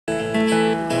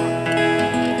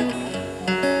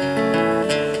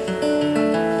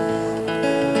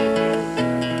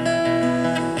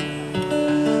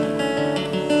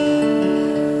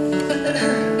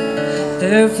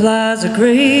There flies a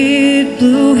great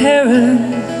blue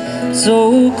heron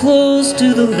so close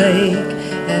to the lake,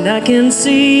 and I can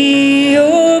see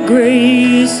your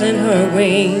grace in her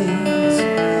wings.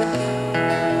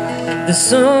 The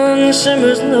sun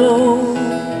shimmers low,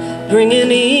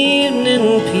 bringing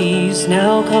evening peace.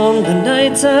 Now come the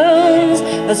night sounds,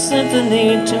 a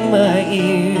symphony to my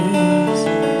ears.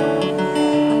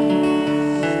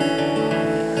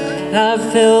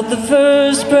 I've felt the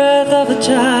first breath of a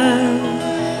child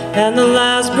and the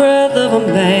last breath of a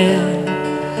man,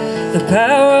 the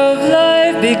power of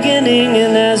life beginning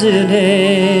and as it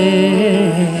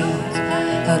ends.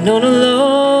 I've known a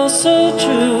love so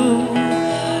true,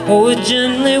 oh, it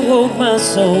gently woke my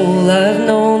soul. I've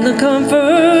known the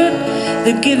comfort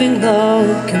that giving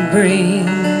love can bring.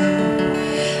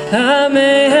 I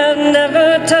may have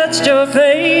never touched your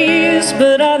face,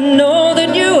 but I know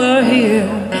that you are here.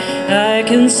 I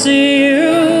can see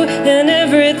you in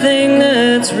everything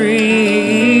that's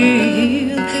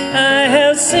real. I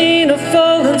have seen a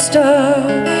fallen star,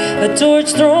 a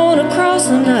torch thrown across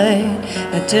the night.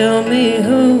 Now tell me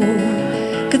who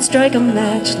could strike a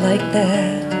match like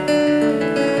that?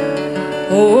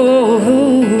 Oh,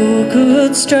 who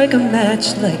could strike a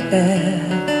match like that?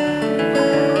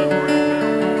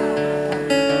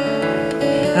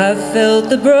 I've felt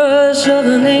the brush of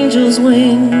an angel's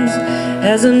wings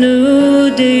as a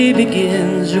new day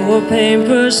begins. Your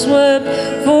paintbrush swept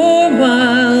 4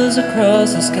 miles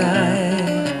across the sky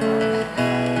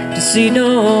to see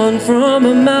dawn from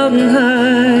a mountain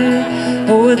high.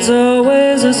 Oh, it's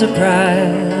always a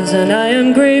surprise, and I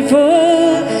am grateful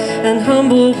and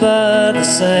humbled by the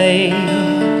sight.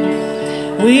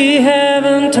 We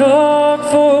haven't talked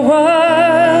for a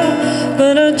while,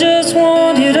 but I just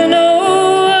want you to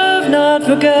know I've not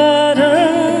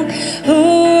forgotten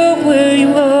who or where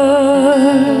you are.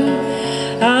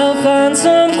 I'll find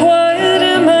some quiet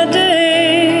in my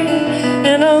day,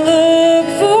 and I'll look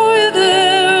for you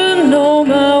there, and all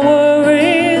my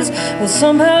worries will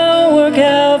somehow work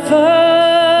out fine.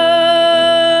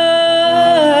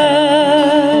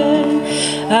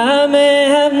 I may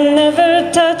have never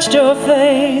touched your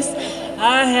face,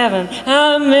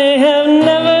 I may have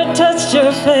never touched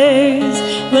your face,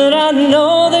 but I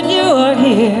know that you are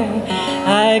here.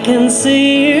 I can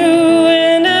see you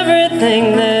in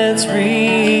everything that's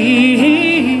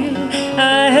real.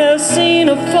 I have seen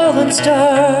a fallen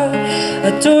star,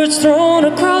 a torch thrown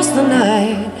across the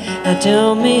night. Now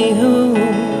tell me who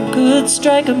could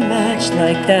strike a match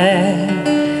like that?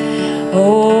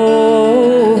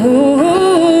 Oh,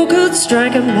 who could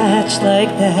strike a match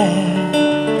like that?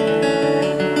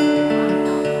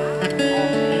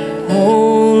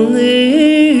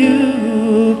 Only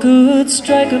you could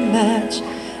strike a match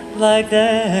like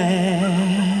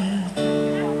that.